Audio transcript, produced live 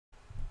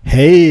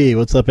Hey,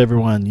 what's up,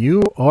 everyone?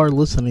 You are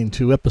listening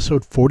to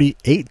episode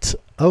 48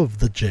 of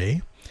the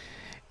J,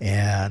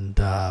 and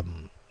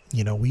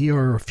we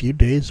are a few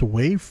days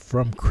away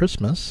from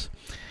Christmas,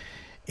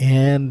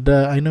 and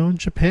I know in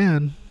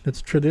Japan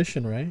it's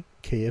tradition, right?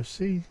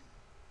 KFC,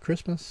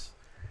 Christmas.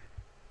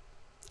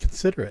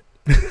 Consider it.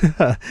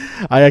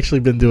 I actually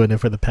been doing it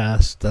for the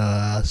past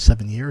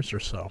 7 years or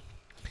so,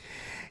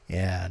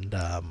 and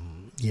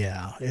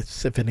yeah,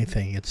 it's if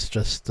anything, it's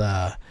just.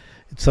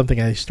 It's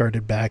something I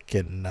started back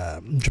in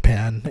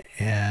Japan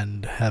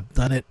and have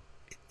done it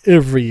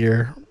every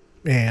year,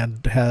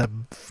 and have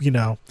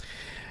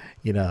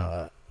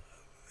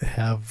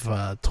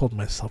told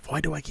myself, why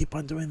do I keep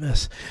on doing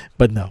this?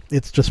 But no,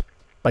 it's just,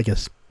 I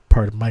guess,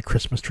 part of my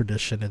Christmas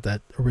tradition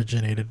that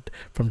originated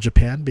from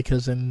Japan,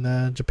 because in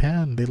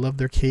Japan they love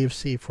their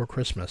KFC for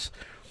Christmas.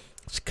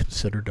 It's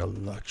considered a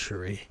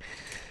luxury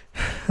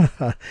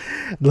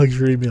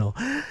luxury meal.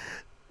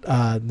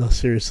 No,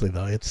 seriously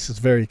though, it's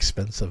very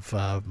expensive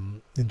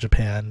in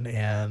Japan,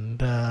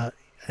 and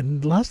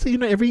last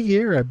every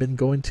year I've been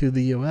going to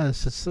the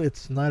U.S.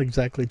 It's not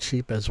exactly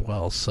cheap as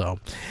well.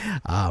 So,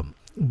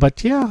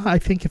 but yeah, I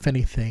think if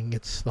anything,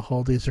 it's the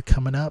holidays are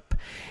coming up,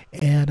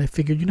 and I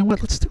figured, you know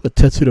what, let's do a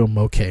Tetsudo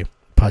Mokei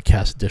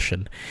podcast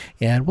edition,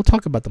 and we'll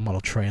talk about the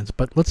model trains,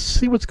 but let's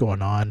see what's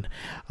going on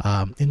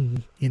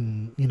in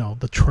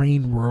the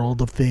train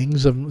world of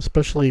things,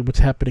 especially what's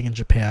happening in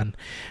Japan.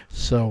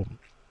 So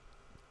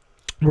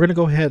we're going to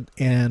go ahead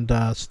and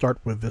start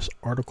with this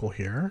article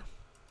here.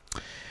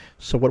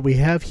 So what we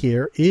have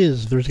here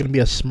is there's going to be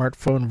a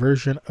smartphone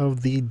version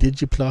of the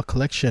Digipla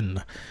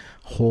collection,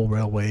 Whole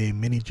Railway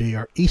Mini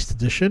JR East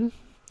Edition.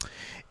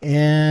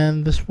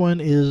 And this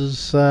one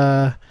is,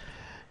 for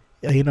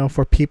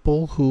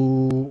people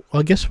who,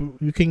 I guess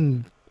you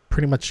can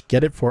pretty much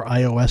get it for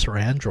iOS or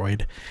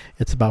Android.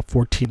 It's about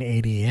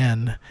 1480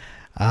 yen.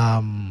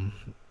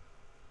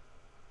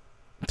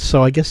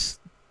 So I guess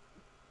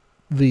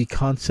the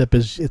concept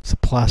is it's a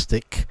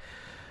plastic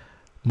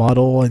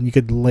model, and you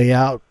could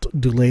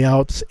do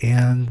layouts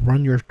and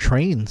run your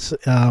trains.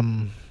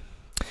 I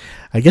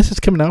guess it's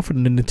coming out for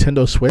the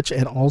Nintendo Switch,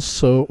 and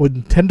also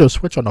Nintendo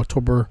Switch on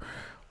October.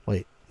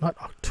 Wait, not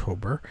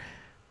October.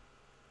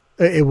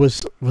 It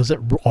was it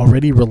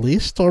already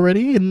released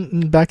already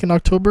back in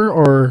October,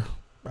 or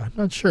I'm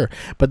not sure,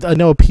 but I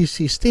know a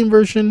PC Steam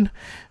version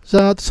is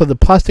out. So the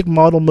plastic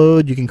model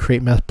mode, you can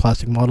create mass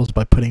plastic models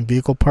by putting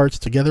vehicle parts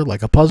together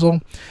like a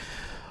puzzle.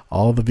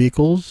 All the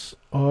vehicles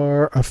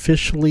are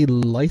officially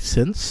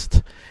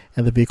licensed,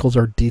 and the vehicles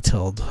are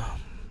detailed.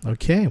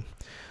 Okay,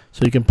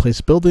 so you can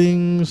place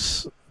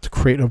buildings to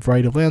create a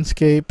variety of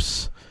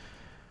landscapes.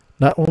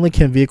 Not only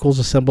can vehicles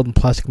assembled in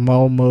plastic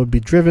model mode be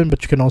driven,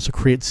 but you can also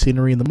create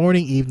scenery in the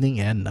morning, evening,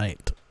 and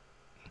night.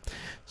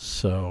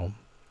 So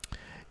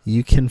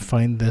you can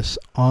find this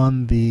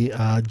on the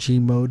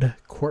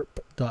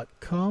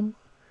gmodecorp.com.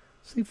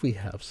 See if we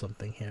have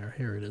something here.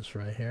 Here it is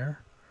right here.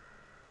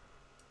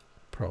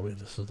 Probably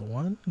this is the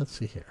one. Let's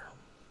see here.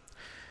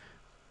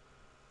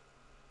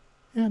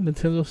 Yeah,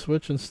 Nintendo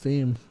Switch and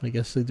Steam. I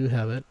guess they do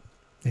have it.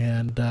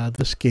 And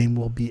this game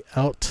will be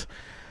out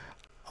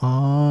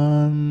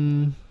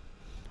on,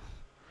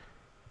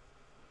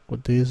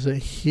 what day is it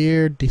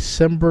here?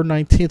 December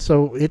 19th.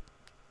 So it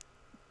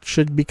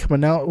should be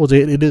coming out. Well,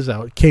 it is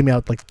out. It came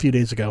out like a few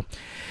days ago.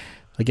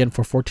 Again,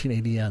 for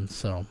 1480 yen.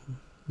 So,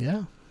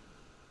 yeah.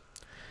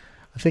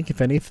 I think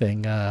if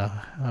anything,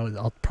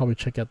 I'll probably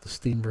check out the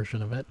Steam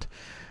version of it,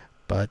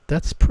 but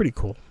that's pretty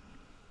cool.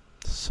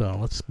 So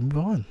let's move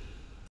on.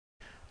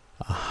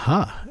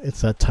 Aha!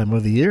 It's that time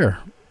of the year.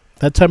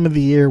 That time of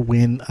the year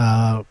when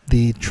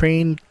the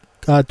train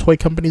toy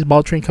companies,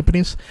 model train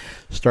companies,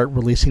 start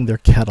releasing their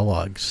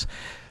catalogs.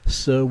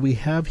 So we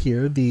have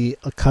here the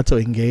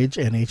KATO Engage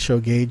and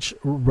HO Gauge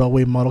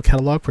Railway Model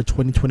Catalog for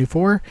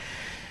 2024.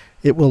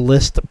 It will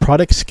list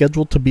products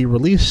scheduled to be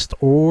released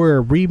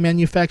or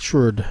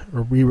remanufactured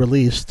or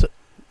re-released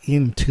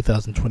in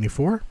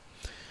 2024.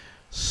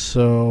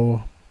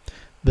 So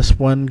this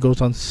one goes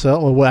on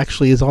sale, or well,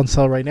 actually is on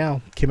sale right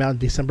now. Came out on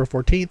December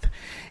 14th,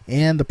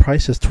 and the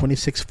price is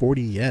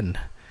 2640 yen.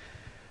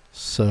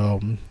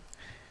 So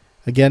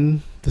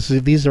again,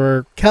 these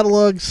are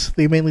catalogs.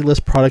 They mainly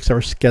list products that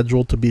are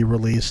scheduled to be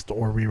released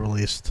or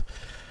re-released,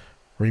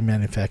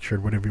 remanufactured,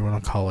 whatever you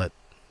want to call it.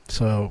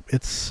 So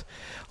it's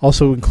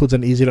also includes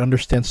an easy to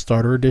understand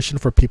starter edition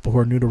for people who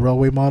are new to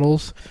railway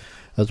models,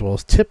 as well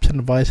as tips and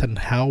advice on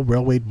how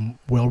railway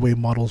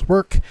models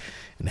work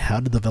and how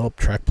to develop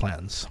track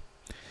plans.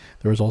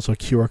 There is also a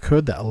QR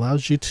code that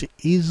allows you to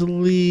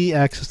easily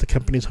access the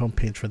company's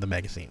homepage for the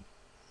magazine.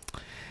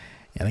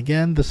 And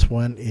again, this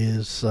one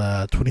is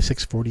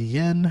 2640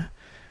 yen,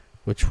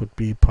 which would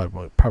be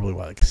probably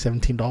what, like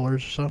 $17 or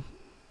so.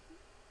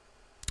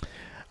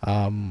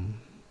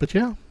 But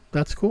yeah,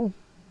 that's cool.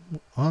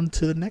 On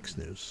to the next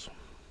news.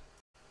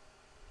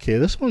 Okay,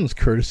 this one's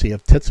courtesy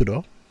of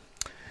Tetsudo,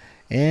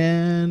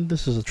 and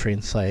this is a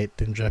train site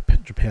in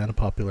Japan, a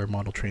popular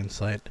model train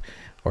site,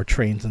 or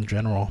trains in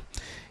general.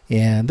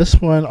 And this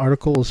one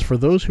article is for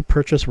those who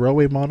purchase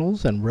railway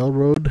models and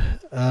railroad.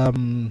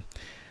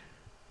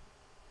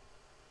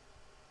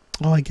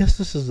 Well, I guess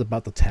this is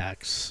about the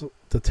tax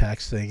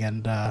thing,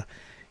 and I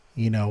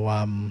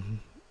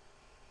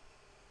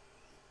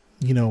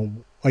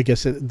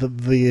guess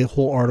the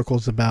whole article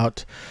is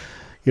about,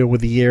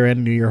 with the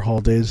year-end New Year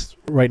holidays.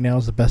 Right now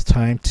is the best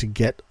time to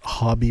get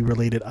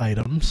hobby-related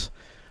items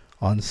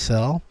on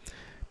sale,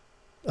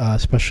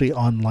 especially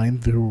online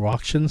through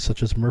auctions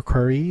such as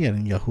Mercari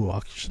and Yahoo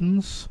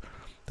Auctions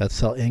that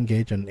sell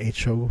N-gauge and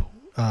HO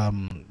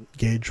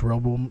gauge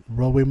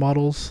railway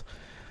models.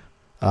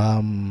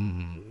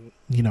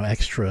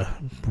 Extra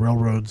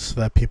railroads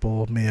that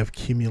people may have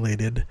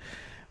accumulated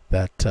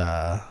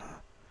that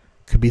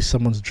could be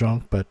someone's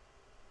junk, but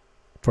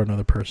for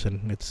another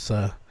person, it's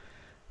a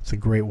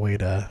great way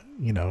to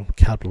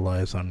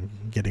capitalize on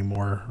getting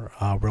more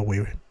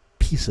railway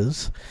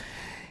pieces.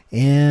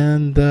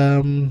 And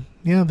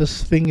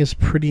this thing is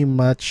pretty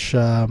much.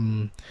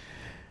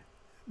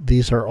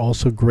 These are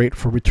also great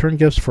for return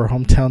gifts for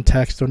hometown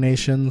tax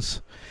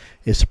donations.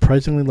 A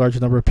surprisingly large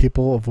number of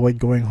people avoid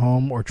going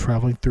home or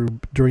traveling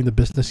during the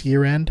business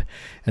year end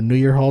and New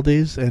Year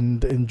holidays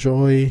and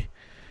enjoy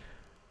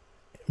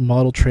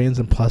model trains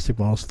and plastic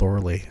models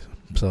thoroughly.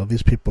 So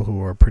these people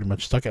who are pretty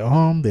much stuck at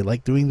home, they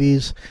like doing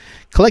these,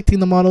 collecting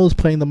the models,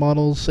 playing the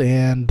models,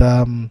 and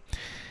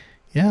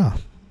yeah,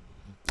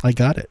 I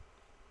got it.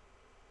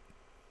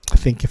 I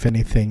think if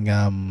anything,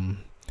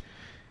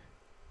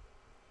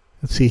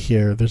 let's see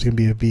here, there's going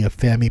to be a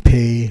family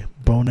pay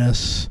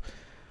bonus.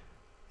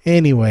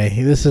 Anyway,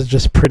 this is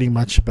just pretty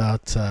much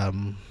about, I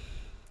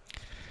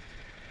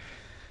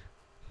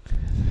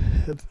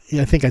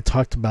think I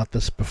talked about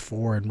this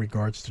before in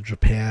regards to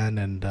Japan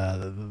and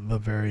the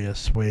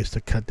various ways to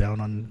cut down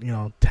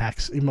on,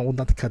 tax, well,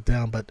 not to cut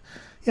down, but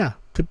yeah,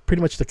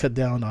 pretty much to cut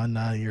down on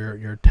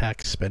your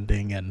tax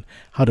spending and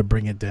how to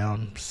bring it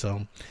down.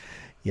 So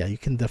yeah, you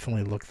can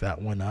definitely look that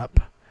one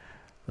up.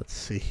 Let's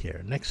see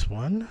here. Next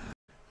one.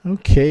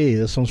 Okay,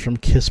 this one's from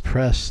Kiss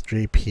Press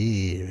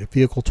JP. A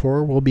vehicle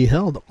tour will be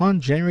held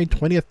on January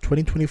 20th,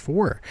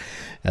 2024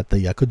 at the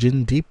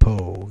Yakujin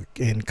Depot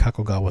in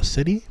Kakogawa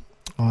City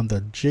on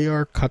the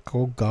JR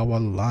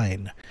Kakogawa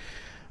line.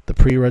 The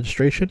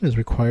pre-registration is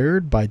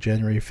required by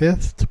January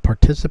 5th. To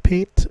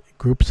participate,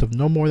 groups of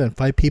no more than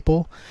 5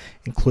 people,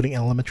 including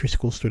elementary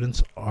school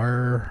students,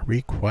 are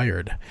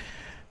required.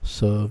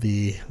 So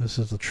this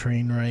is the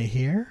train right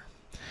here.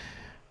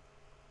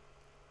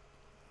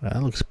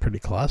 That looks pretty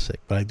classic,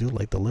 but I do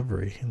like the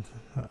livery,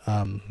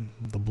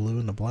 the blue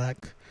and the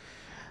black.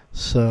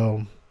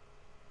 So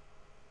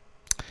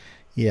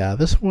yeah,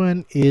 this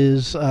one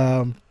is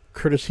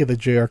courtesy of the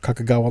JR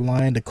Kakogawa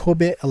line, the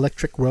Kobe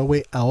Electric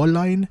Railway Hour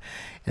Line,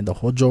 and the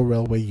Hojo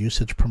Railway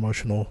Usage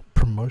Promotion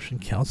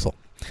Council.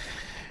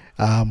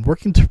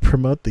 Working to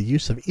promote the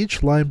use of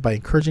each line by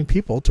encouraging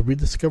people to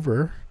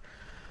rediscover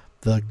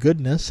the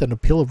goodness and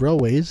appeal of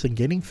railways and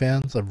gaining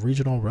fans of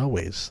regional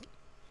railways.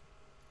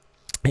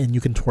 And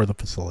you can tour the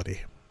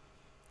facility.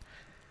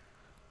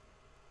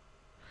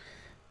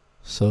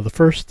 So the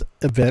first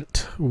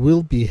event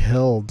will be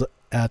held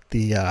at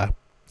the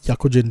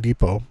Yakujin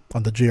Depot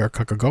on the JR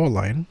Kakogawa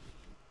line.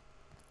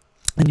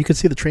 And you can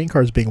see the train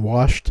cars being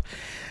washed.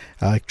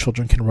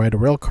 Children can ride a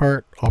rail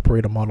cart,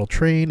 operate a model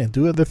train, and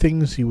do other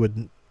things you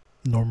would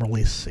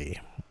normally see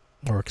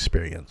or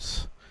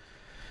experience.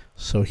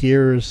 So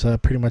here's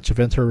pretty much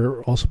events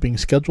are also being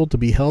scheduled to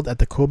be held at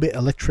the Kobe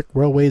Electric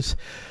Railway's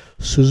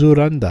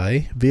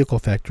Suzurandai Vehicle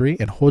Factory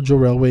and Hojo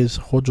Railway's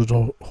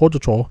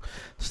Hojocho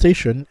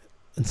Station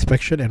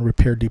Inspection and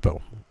Repair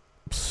Depot.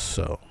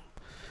 So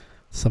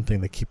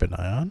something to keep an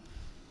eye on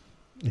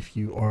if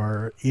you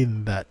are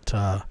in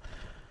that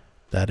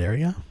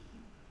area.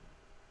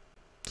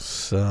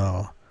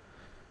 So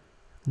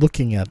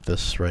looking at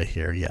this right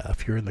here, yeah,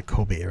 if you're in the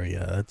Kobe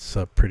area, that's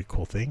a pretty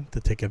cool thing to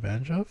take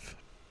advantage of.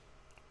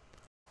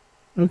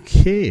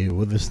 Okay,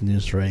 with this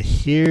news right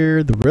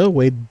here, the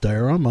railway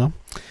diorama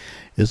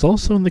is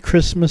also in the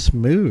Christmas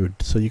mood,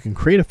 so you can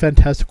create a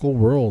fantastical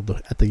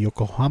world at the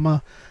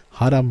Yokohama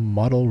Hara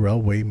Model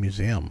Railway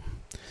Museum.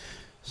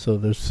 So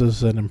this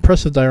is an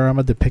impressive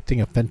diorama depicting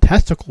a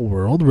fantastical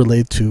world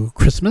related to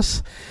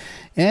Christmas,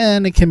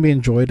 and it can be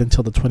enjoyed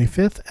until the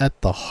 25th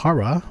at the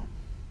Hara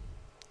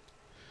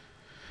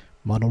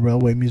Model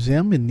Railway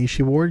Museum in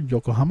Nishi Ward,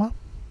 Yokohama.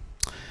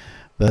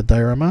 The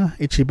diorama,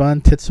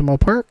 Ichiban Tetsumo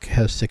Park,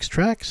 has 6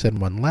 tracks and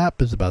 1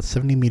 lap is about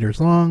 70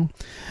 meters long.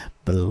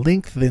 The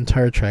length of the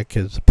entire track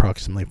is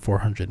approximately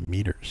 400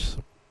 meters.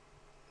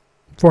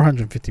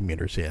 450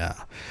 meters,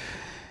 yeah.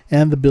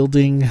 And the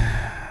building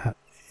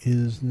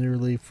is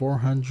nearly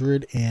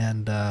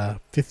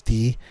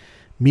 450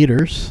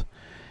 meters.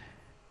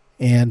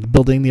 And the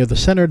building near the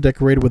center,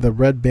 decorated with a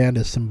red band,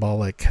 is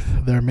symbolic.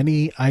 There are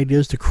many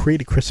ideas to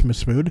create a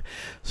Christmas mood,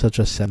 such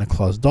as Santa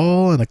Claus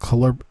doll and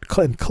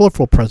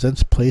colorful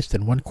presents placed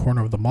in one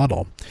corner of the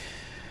model.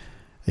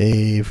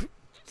 A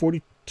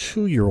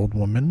 2-year-old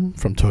woman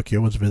from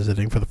Tokyo was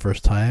visiting for the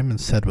first time and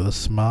said with a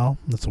smile,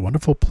 "It's a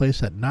wonderful place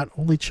that not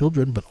only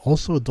children but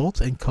also adults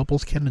and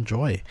couples can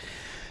enjoy.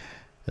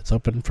 It's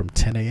open from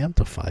 10 a.m.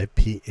 to 5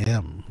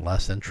 p.m.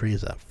 Last entry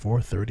is at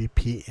 4:30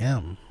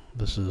 p.m.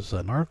 This is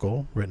an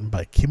article written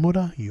by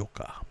Kimura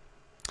Yoka.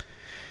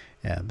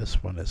 And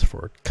this one is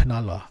for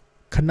kanaloko.jp.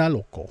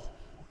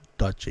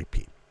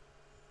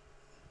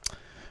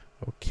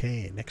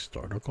 Okay, next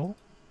article.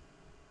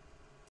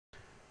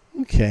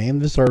 Okay,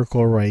 and this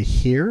article right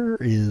here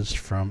is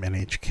from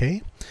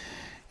NHK.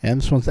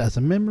 And this one's as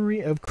a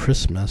memory of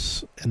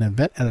Christmas, an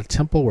event at a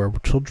temple where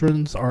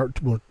children are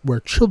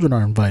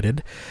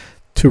invited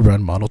to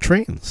run model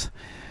trains.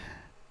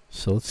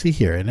 So let's see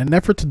here. In an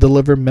effort to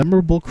deliver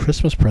memorable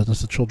Christmas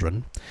presents to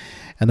children,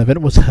 an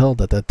event was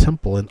held at the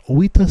temple in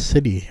Oita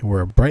City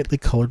where a brightly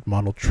colored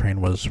model train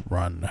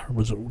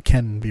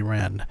can be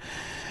ran.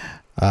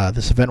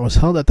 This event was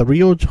held at the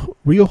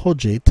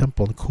Ryohoji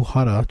Temple in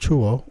Kuhara,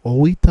 Chuo,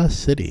 Oita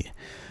City,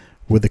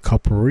 with the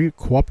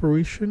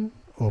cooperation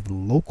of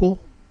local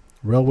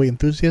railway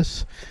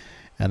enthusiasts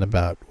and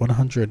about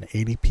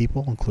 180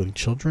 people, including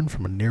children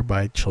from a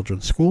nearby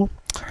children's school,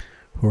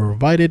 who were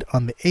invited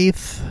on the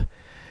 8th.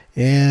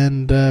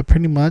 And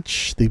pretty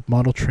much the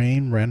model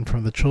train ran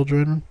from the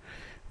children,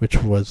 which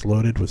was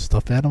loaded with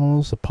stuffed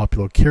animals, of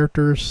popular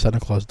characters, Santa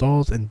Claus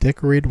dolls, and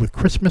decorated with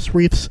Christmas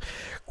wreaths,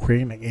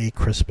 creating a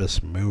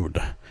Christmas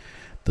mood.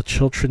 The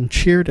children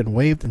cheered and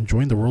waved and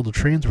joined the world of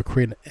trains, were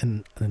creating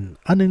an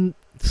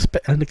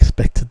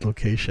unexpected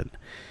location.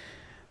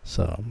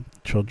 So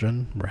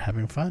children were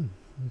having fun.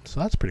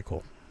 So that's pretty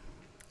cool.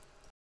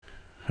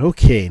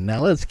 Okay,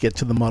 now let's get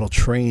to the model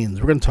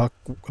trains. We're going to talk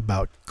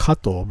about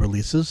KATO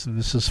releases, and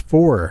this is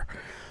for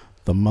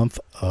the month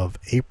of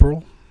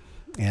April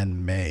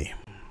and May.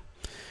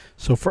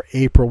 So for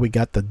April, we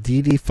got the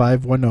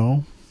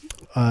DD510.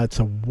 It's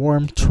a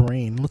warm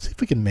terrain. Let's see if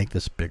we can make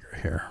this bigger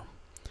here.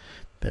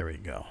 There we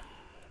go.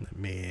 Let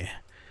me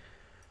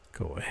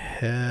go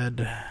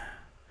ahead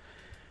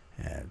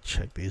and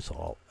check these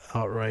all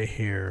out right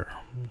here.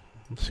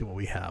 Let's see what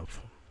we have.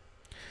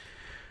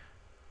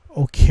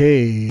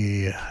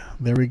 Okay,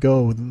 there we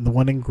go. The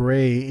one in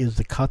gray is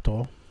the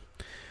KATO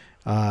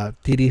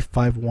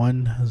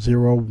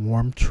DD510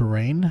 warm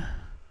terrain.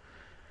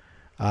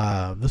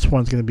 This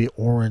one's going to be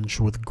orange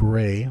with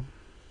gray,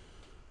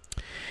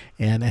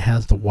 and it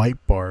has the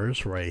white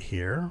bars right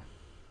here.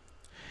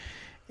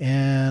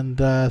 And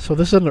so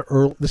this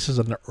is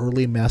an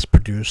early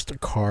mass-produced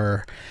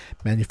car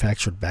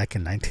manufactured back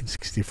in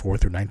 1964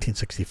 through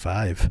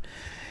 1965,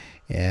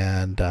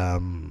 and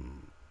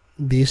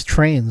these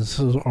trains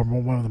are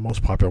one of the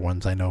most popular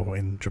ones I know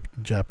in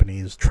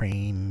Japanese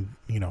train,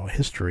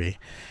 history.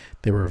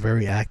 They were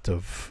very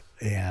active,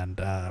 and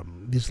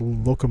these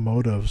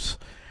locomotives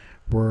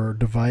were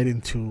divided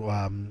into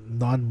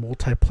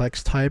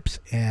non-multiplex types,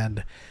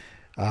 and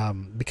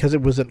because it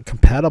wasn't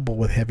compatible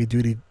with heavy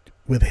duty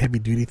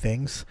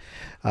things,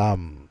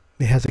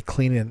 it has a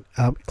clean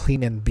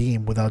end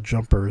beam without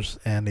jumpers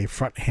and a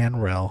front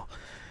handrail,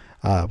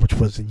 which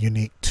was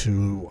unique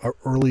to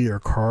earlier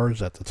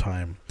cars at the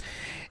time.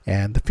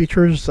 And the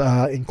features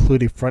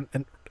include a front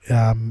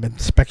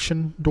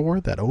inspection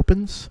door that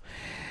opens,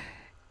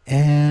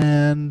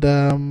 and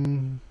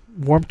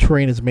warm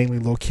terrain is mainly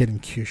located in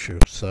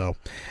Kyushu. So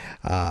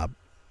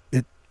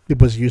it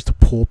was used to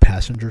pull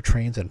passenger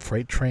trains and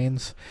freight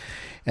trains,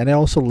 and it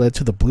also led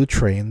to the blue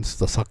trains,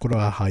 the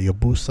Sakura,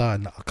 Hayabusa,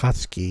 and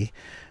Akatsuki,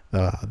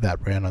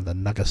 that ran on the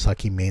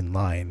Nagasaki main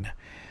line.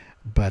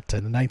 But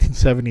in the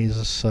 1970s,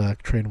 this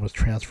train was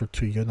transferred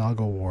to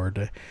Yonago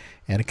Ward,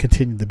 and it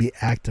continued to be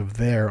active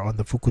there on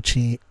the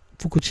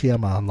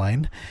Fukuchiyama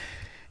line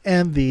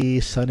and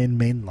the Sanin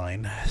main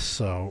line,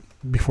 so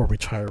before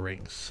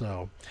retiring.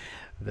 So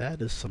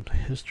that is some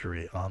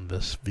history on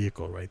this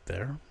vehicle right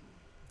there.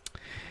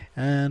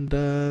 And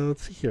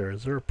let's see here,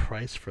 is there a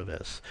price for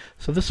this?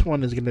 So this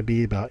one is going to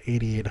be about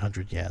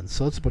 8,800 yen.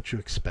 So that's what you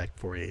expect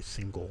for a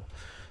single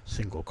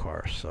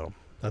car. So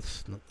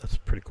that's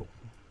pretty cool.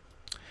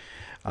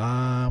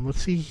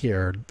 Let's see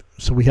here.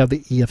 So we have the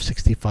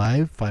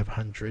EF65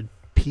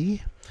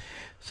 500P.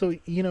 So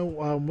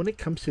when it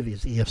comes to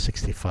these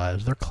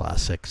EF65s, they're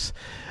classics,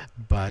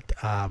 but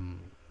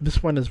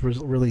this one is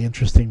really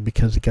interesting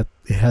because it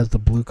has the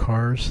blue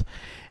cars,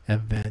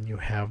 and then you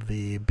have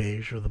the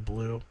beige or the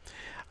blue.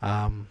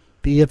 The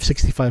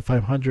EF65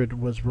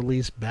 500 was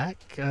released back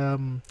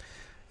in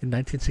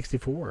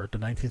 1964 to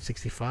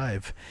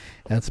 1965,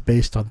 and it's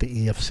based on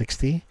the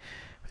EF60,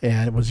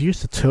 and it was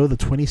used to tow the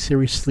 20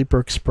 series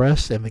Sleeper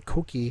Express and the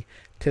Koki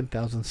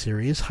 10,000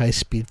 series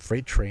high-speed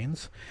freight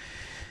trains,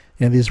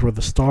 and these were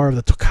the star of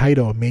the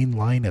Tokaido main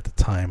line at the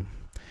time.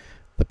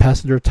 The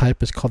passenger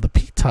type is called the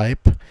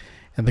P-type,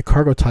 and the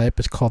cargo type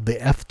is called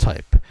the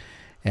F-type,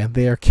 and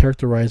they are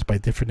characterized by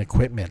different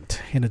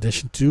equipment. In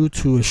addition, due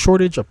to a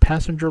shortage of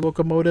passenger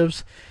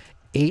locomotives,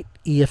 8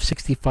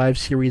 EF65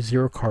 Series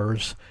 0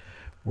 cars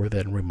were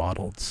then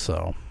remodeled.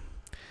 So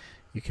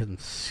you can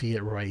see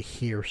it right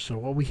here. So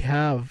what we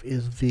have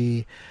is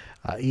the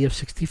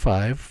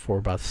EF65 for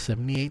about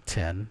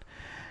 7810.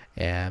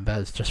 and that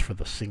is just for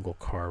the single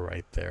car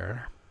right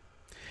there.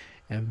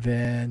 And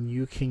then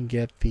you can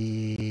get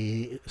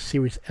the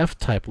Series F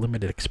Type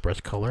Limited Express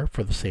color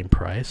for the same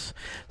price.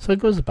 So it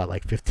goes about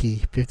like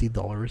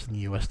 $50 in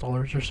US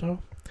dollars or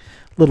so,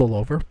 a little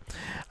over.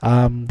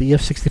 The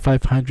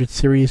F6500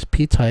 Series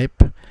P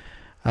Type.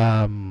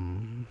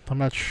 I'm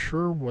not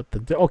sure what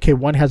the okay.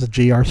 One has a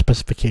JR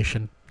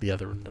specification. The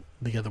other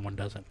one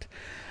doesn't.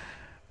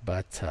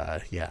 But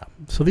yeah,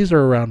 so these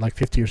are around like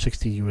 50 or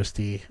 60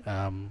 USD,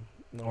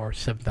 or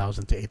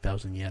 7,000 to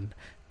 8,000 yen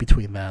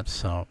between that.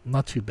 So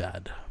not too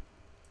bad.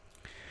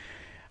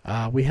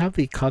 We have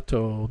the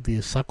KATO,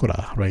 the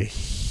Sakura right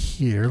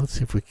here. Let's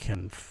see if we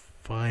can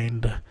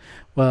find.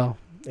 Well,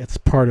 it's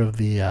part of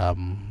the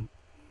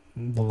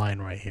line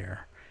right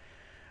here.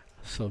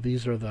 So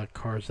these are the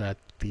cars that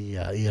the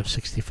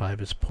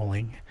EF65 is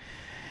pulling.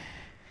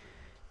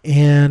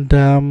 And,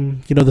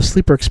 you know, the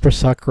Sleeper Express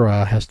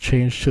Sakura has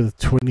changed to the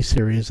 20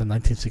 series in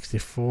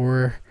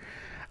 1964.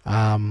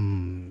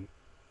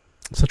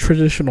 It's a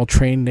traditional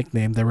train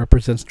nickname that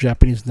represents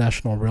Japanese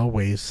national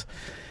railways.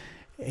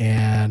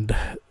 And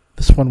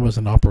this one was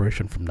in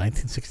operation from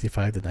 1965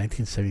 to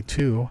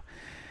 1972.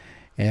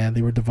 And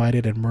they were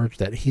divided and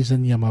merged at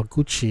Hizen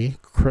Yamaguchi,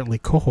 currently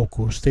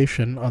Kohoku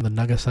Station on the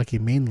Nagasaki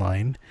Main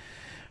Line.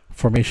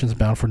 Formations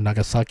bound for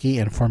Nagasaki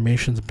and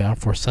formations bound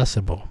for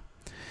Sasebo.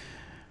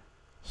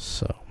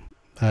 So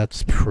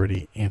that's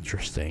pretty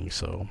interesting.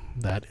 So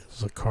that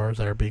is the cars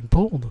that are being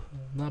pulled.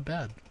 Not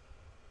bad.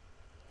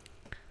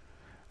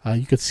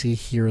 You could see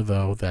here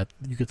though that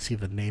you could see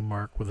the name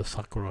mark with the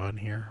Sakura on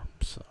here.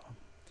 So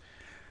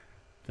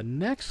the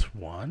next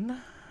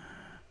one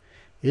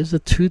is the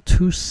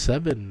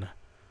 227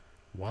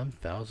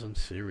 1000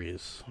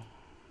 series.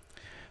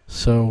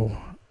 So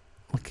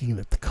looking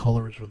at the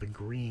colors with the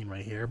green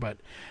right here, but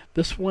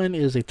this one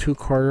is a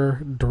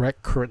 2-car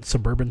direct current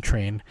suburban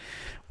train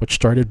which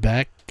started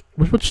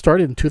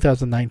in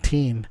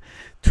 2019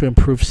 to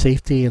improve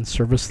safety and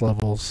service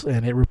levels,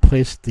 and it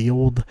replaced the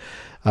old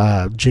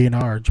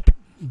JNR,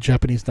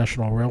 Japanese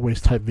National Railways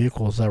type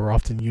vehicles that were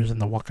often used in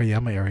the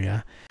Wakayama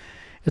area.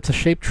 It's a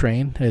shaped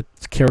train.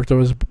 It's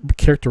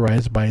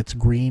characterized by its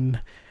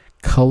green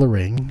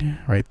coloring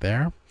right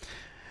there.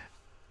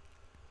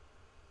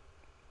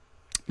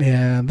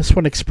 And this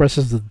one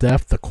expresses the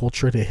depth, the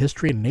culture, the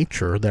history, and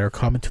nature that are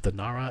common to the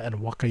Nara and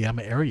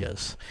Wakayama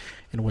areas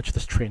in which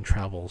this train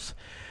travels.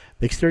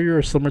 The exterior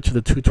is similar to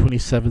the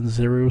 227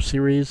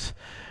 series,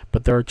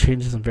 but there are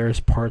changes in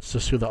various parts to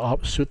suit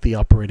the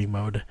operating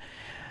mode,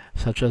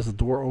 such as the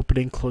door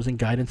opening, closing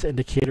guidance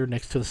indicator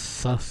next to the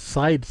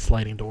side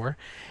sliding door,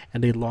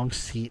 and a long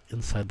seat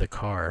inside the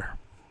car.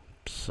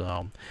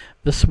 So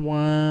this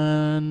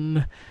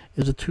one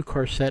is a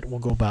 2-car set. Will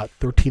go about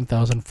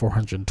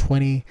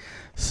 13,420,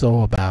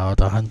 so about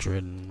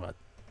 $110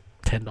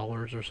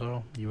 or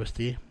so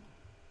USD.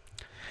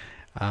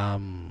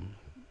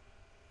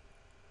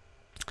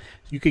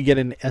 You could get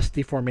an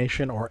SD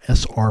formation or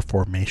SR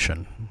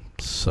formation.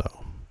 So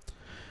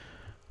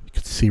you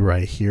can see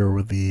right here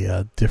with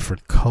the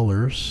different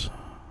colors.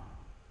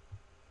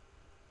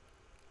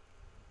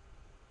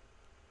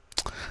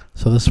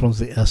 So this one's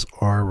the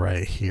SR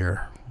right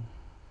here,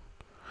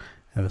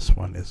 and this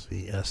one is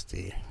the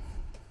SD.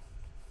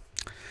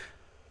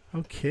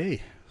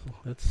 Okay, so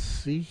let's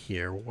see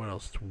here. What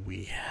else do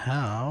we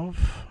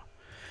have?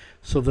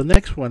 So the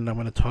next one I'm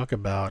going to talk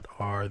about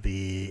are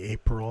the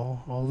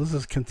April. Oh, this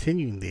is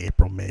continuing the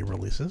April-May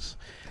releases.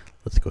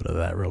 Let's go to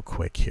that real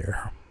quick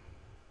here.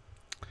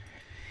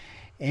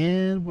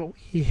 And what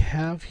we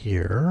have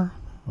here,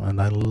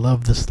 and I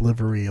love this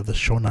livery of the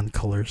Shonan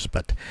colors,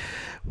 but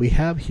we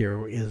have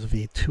here is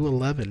the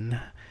 211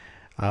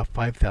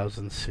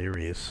 5000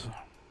 series.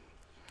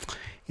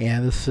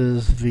 And this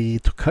is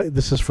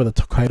for the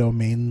Tokaido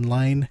main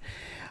line.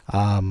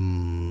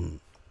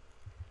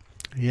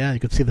 Yeah, you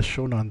can see the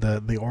Shonan,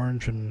 the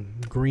orange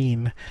and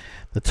green.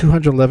 The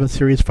 211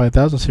 series,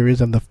 5000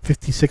 series, and the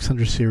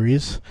 5600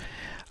 series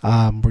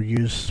were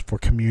used for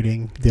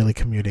commuting, daily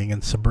commuting,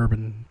 and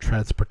suburban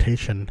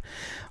transportation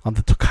on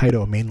the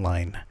Tokaido main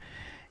line.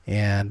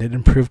 And it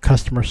improved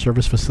customer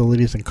service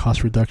facilities and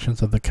cost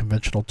reductions of the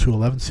conventional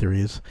 211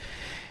 series.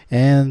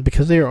 And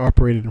because they are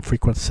operated in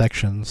frequent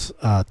sections,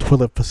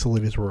 toilet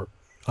facilities were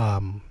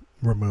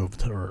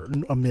removed or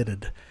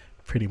omitted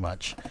pretty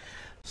much.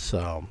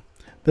 So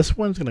this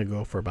one's going to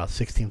go for about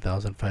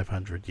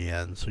 16,500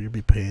 yen. So you'll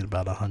be paying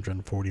about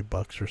 140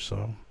 bucks or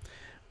so.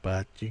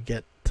 But you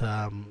get,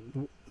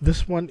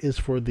 this one is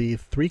for the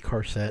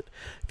 3-car set.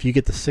 If you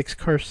get the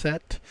 6-car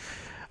set,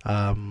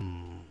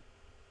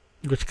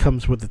 which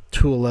comes with the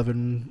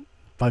 211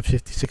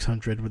 550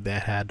 600,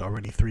 that had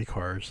already 3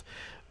 cars.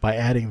 By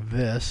adding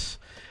this,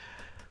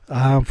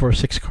 for a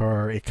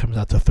 6-car, it comes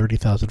out to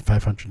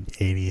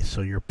 30,580.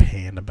 So you're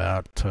paying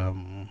about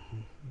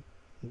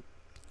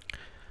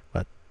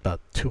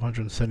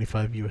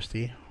 275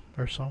 USD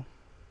or so.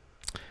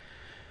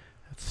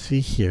 Let's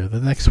see here. The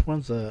next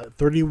one's a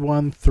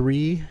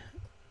 313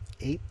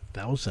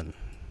 8000.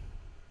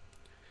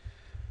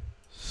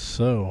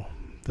 So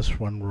this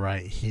one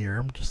right here.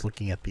 I'm just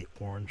looking at the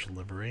orange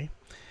livery.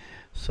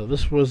 So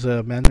this was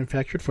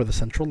manufactured for the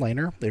Central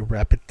Liner, a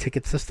rapid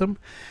ticket system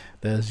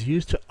that is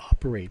used to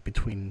operate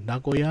between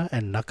Nagoya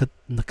and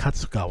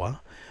Nakatsugawa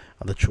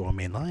on the Chuo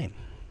Main Line.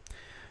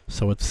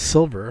 So it's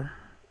silver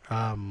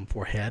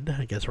for head,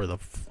 I guess, or the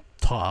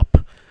top.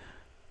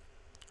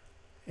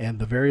 And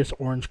the various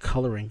orange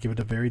coloring give it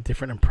a very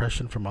different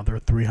impression from other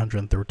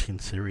 313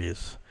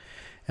 series.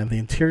 And the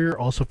interior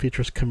also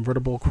features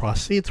convertible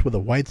cross seats with a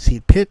wide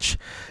seat pitch,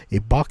 a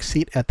box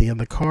seat at the end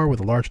of the car with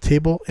a large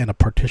table, and a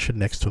partition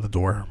next to the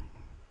door.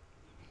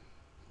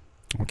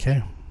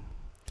 Okay.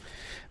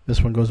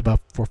 This one goes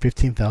about for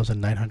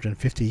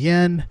 15,950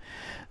 yen.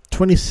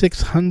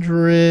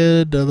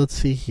 2,600, let's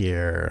see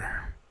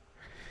here.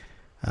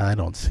 I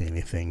don't see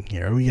anything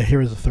here. Oh, yeah, here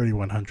is a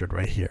 3,100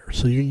 right here.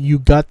 So you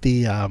got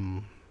the,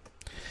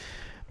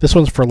 this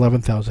one's for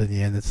 11,000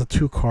 yen. It's a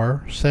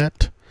 2-car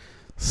set.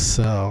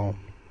 So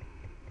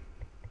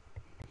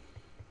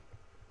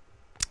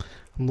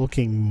I'm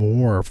looking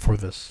more for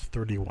this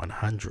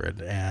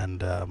 3,100,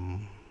 and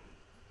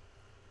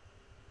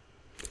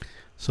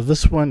so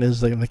this one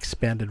is like an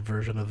expanded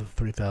version of the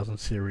 3000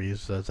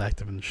 series that's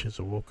active in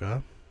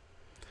Shizuoka.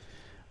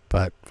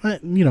 But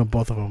you know,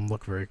 both of them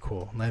look very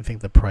cool, and I think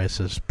the price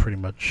is pretty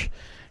much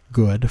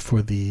good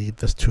for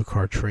this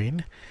 2-car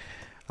train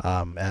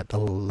at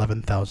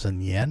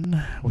 11,000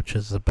 yen, which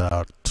is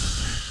about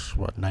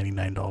what,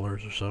 $99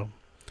 or so.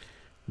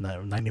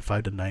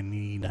 95 to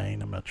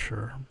 99, I'm not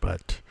sure,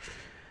 but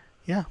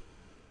yeah,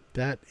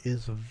 that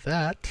is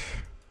that.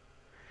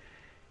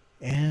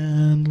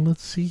 And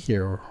let's see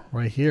here,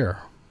 right here.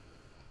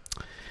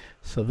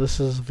 So this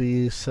is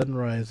the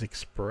Sunrise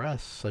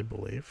Express, I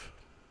believe.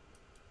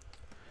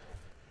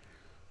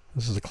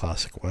 This is a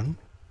classic one.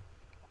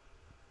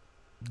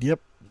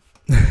 Yep.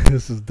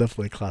 This is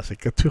definitely a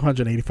classic. A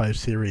 285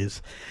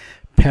 series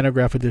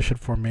pantograph edition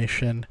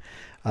formation.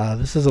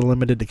 This is a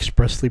limited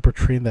express sleeper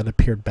train that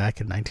appeared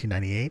back in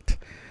 1998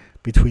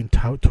 between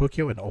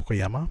Tokyo and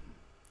Okayama.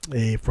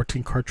 A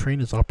 14-car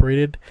train is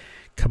operated,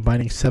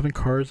 combining 7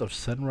 cars of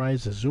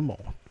Sunrise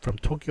Izumo from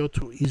Tokyo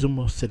to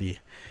Izumo City,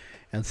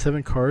 and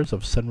 7 cars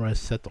of Sunrise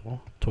Seto,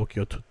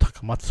 Tokyo to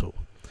Takamatsu.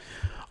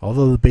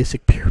 Although the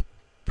basic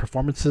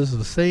performances are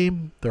the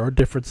same, there are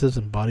differences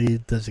in body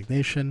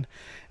designation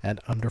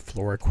and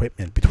underfloor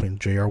equipment between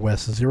JR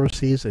West Zero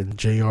Cs and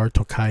JR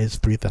Tokai's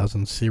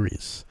 3000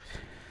 series.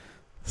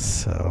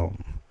 So,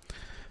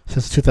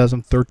 since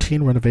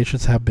 2013,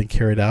 renovations have been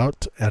carried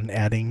out and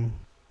adding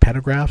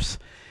pantographs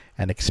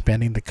and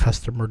expanding the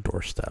customer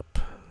doorstep.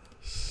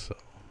 So,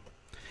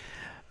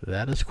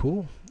 that is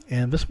cool.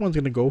 And this one's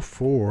going to go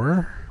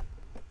for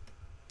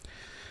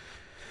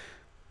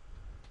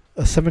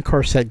a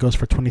 7-car set goes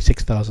for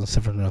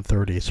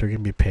 26,730, so you're gonna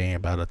be paying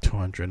about a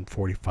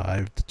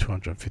 245 to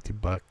 250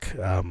 buck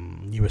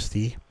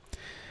USD.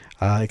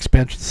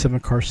 Expansion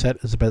 7-car set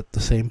is about the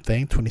same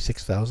thing,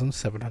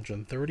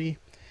 26,730.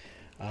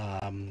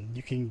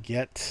 You can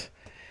get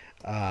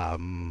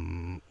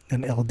an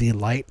LD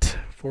light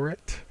for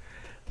it.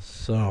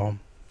 So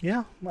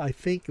yeah, I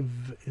think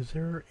is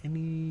there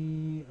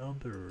any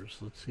others?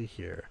 Let's see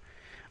here.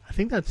 I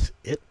think that's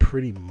it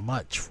pretty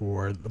much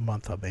for the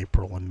month of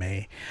April and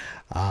May.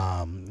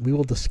 We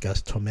will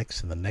discuss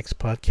TOMIX in the next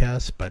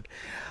podcast, but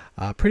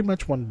pretty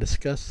much want to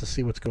discuss to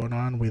see what's going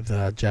on with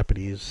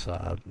Japanese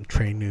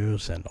train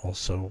news and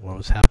also what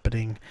was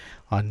happening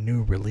on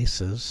new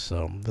releases.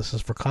 So this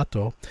is for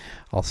KATO.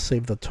 I'll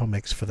save the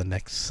TOMIX for the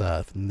next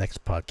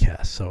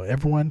podcast. So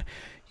everyone,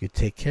 you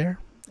take care,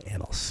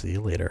 and I'll see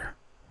you later.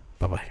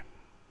 Bye-bye.